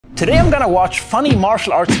Today I'm gonna watch funny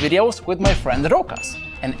martial arts videos with my friend Rokas.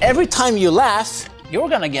 And every time you laugh, you're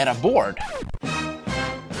gonna get a board.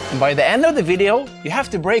 And by the end of the video, you have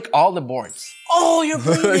to break all the boards. Oh, you're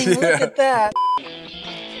bleeding, look at that.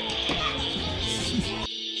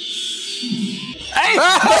 Hey,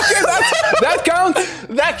 that counts.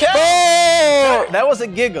 That counts. Oh! That was a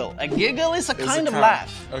giggle. A giggle is a kind of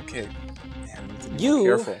laugh. Okay. You,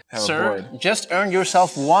 careful. Sir, just earned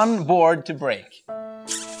yourself one board to break.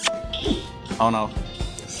 Oh no.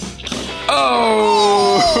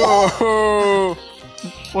 Oh!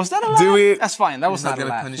 Was that a laugh? Do it. That's fine. That was not a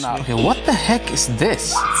laugh. No. Okay, what the heck is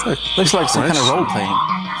this? Looks like some kind of role playing.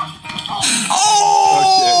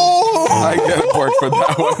 Oh! Okay. I get a board for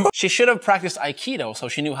that one. She should have practiced Aikido so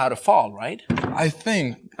she knew how to fall, right? I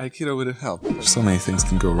think Aikido would have helped. So many things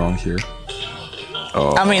can go wrong here.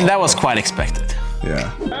 Oh. I mean, that was quite expected.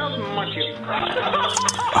 Yeah.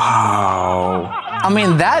 Ow. I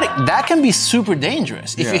mean, that can be super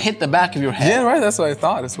dangerous if you hit the back of your head. Yeah, right. That's what I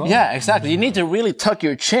thought as well. Yeah, exactly. You need to really tuck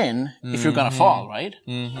your chin if you're gonna fall, right?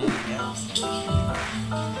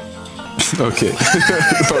 Okay.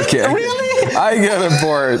 Okay. Really? I get a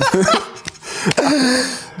board.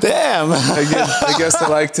 Damn. I guess I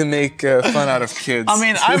like to make fun out of kids. I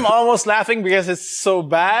mean, I'm almost laughing because it's so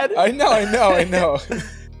bad. I know.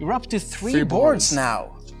 You're up to three boards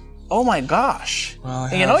now. Oh my gosh. Well,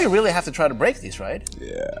 and you know you really have to try to break these, right?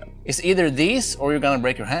 Yeah. It's either these or you're gonna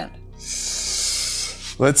break your hand.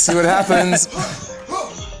 Let's see what happens.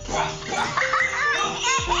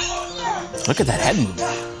 Look at that head movement.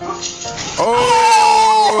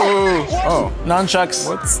 Oh! Oh. Nunchucks.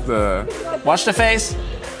 What's the... Watch the face.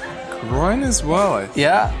 Groin as well, I think.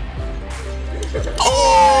 Yeah.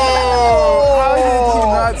 Oh! How did he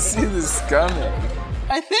not see this coming?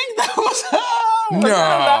 I think that was...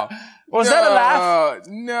 Was that a laugh?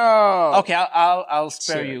 No. Okay, I'll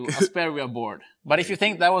spare you. I'll spare you a board. But if you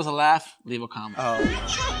think that was a laugh, leave a comment.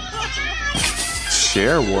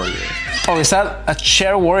 Chair warrior. Oh, is that a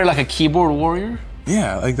chair warrior, like a keyboard warrior?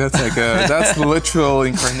 Yeah, like that's like a that's the literal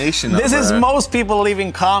incarnation. This of is most people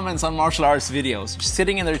leaving comments on martial arts videos, just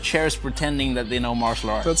sitting in their chairs pretending that they know martial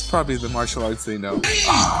arts. That's probably the martial arts they know.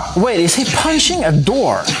 Wait, is he punching a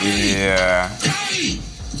door? Yeah.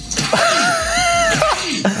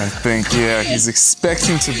 I think, yeah, he's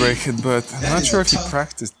expecting to break it, but I'm not sure if he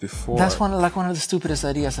practiced before. That's one of the stupidest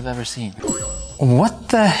ideas I've ever seen. What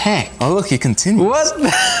the heck? Oh, look, he continues. What?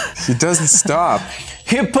 He doesn't stop.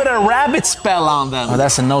 He put a rabbit spell on them. Oh,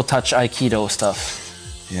 that's a no-touch Aikido stuff.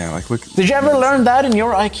 Yeah, like, look. Did you ever learn that in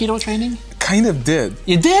your Aikido training? Kind of did.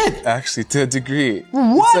 You did? Actually, to a degree.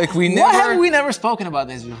 What? It's like we never... Why have we never spoken about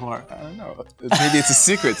this before? I don't know. Maybe it's a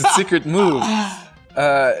secret. It's a secret move.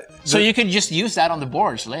 So you could just use that on the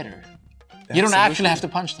boards later. You don't actually have to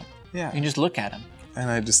punch them. Yeah. You can just look at them. And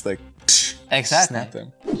I just like exactly. snap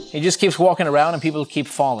them. He just keeps walking around and people keep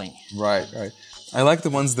falling. Right. I like the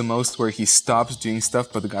ones the most where he stops doing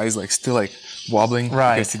stuff, but the guy's like still like wobbling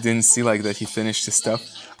because he didn't see like that he finished his stuff.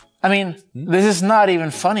 I mean, this is not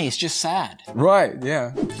even funny. It's just sad. Right.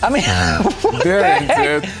 Yeah. I mean, they're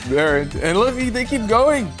into it. They're into it. And look, they keep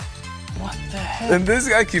going. What the heck? And this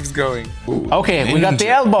guy keeps going. Ooh, okay, we got the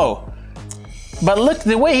elbow. But look,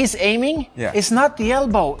 the way he's aiming, it's not the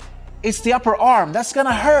elbow. It's the upper arm. That's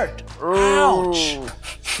gonna hurt. Ouch.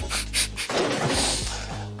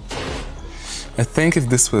 I think if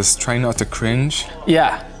this was Try Not to Cringe,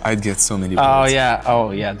 I'd get so many points.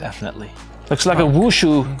 Oh yeah, definitely. Looks like a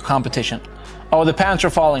wushu competition. Oh, the pants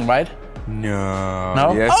are falling, right? No.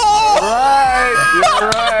 No? Yes. Oh! Right, you're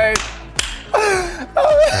right.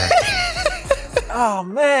 Oh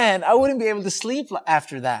man, I wouldn't be able to sleep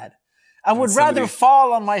after that. I would rather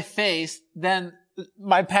fall on my face than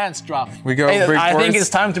my pants drop. We go break boards? I think it's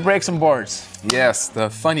time to break some boards. Yes, the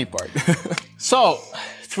funny part. So,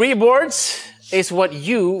 3 boards is what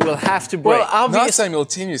you will have to break. Well, obviously, not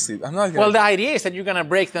simultaneously. I'm not gonna... Well, the idea is that you're gonna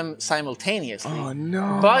break them simultaneously. Oh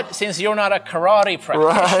no. But since you're not a karate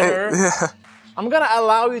practitioner, I'm gonna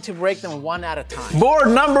allow you to break them one at a time. Board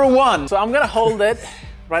number 1. So I'm gonna hold it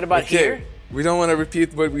right about here. We don't want to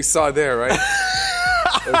repeat what we saw there, right?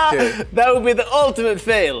 Okay. That would be the ultimate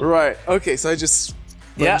fail. Right. Okay, so I just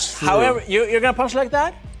through. However, you're gonna punch like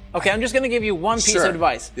that? Okay, I'm just gonna give you one piece of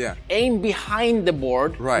advice. Yeah. Aim behind the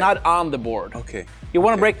board, not on the board. Okay. You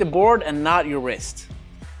wanna break the board and not your wrist.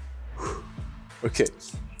 Okay.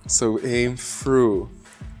 So aim through.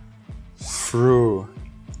 Through.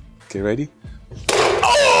 Okay, ready?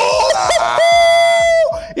 Oh!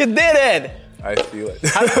 You did it! I feel it. You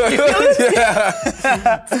feel it? Yeah.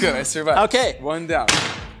 It's good, I survived. Okay. 1 down.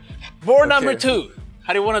 Board number 2.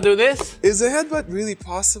 How do you want to do this? Is a headbutt really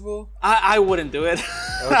possible? I wouldn't do it.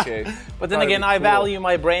 Okay. But then again, I value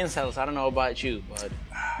my brain cells. I don't know about you, but...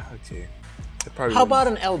 Okay. How about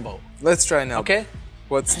an elbow? Let's try an elbow. Okay.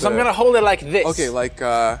 So I'm gonna hold it like this. Okay, like,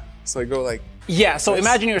 so I go like... Yeah, so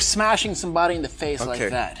imagine you're smashing somebody in the face like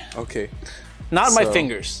that. Okay. Not my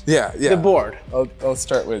fingers. Yeah, yeah. The board. I'll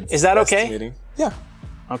start with... Is that okay? Yeah.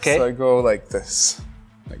 Okay. So I go like this.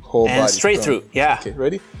 Like whole body. And straight through, yeah. Okay,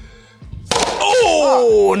 ready?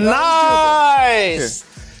 Oh, nice!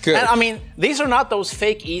 Okay. Good. And I mean, these are not those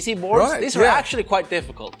fake easy boards. Right, These are actually quite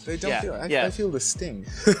difficult. They don't feel... I feel the sting.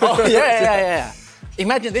 Oh, yeah.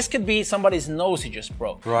 Imagine this could be somebody's nose he just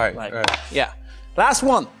broke. Right, like, right. Yeah. Last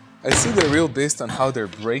one. I see they're real based on how they're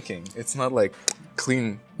breaking. It's not like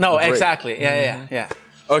clean. No, break. Exactly. Yeah.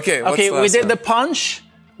 Okay, what's okay, the last we did one? the punch.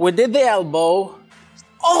 We did the elbow.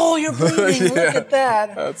 Oh, you're bleeding. Look at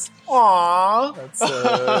that. Aww. That's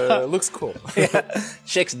looks cool. Yeah.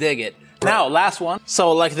 Chicks dig it. Now, last one.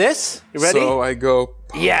 So like this. You ready? So I go...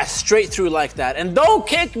 Yeah, straight through like that. And don't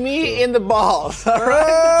kick me in the balls. All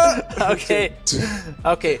right? Okay.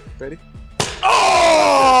 Okay. Ready?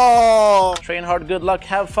 Oh! Train hard, good luck,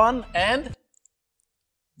 have fun, and...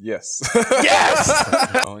 Yes.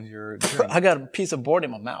 Yes! On your drink. I got a piece of board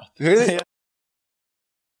in my mouth. Really?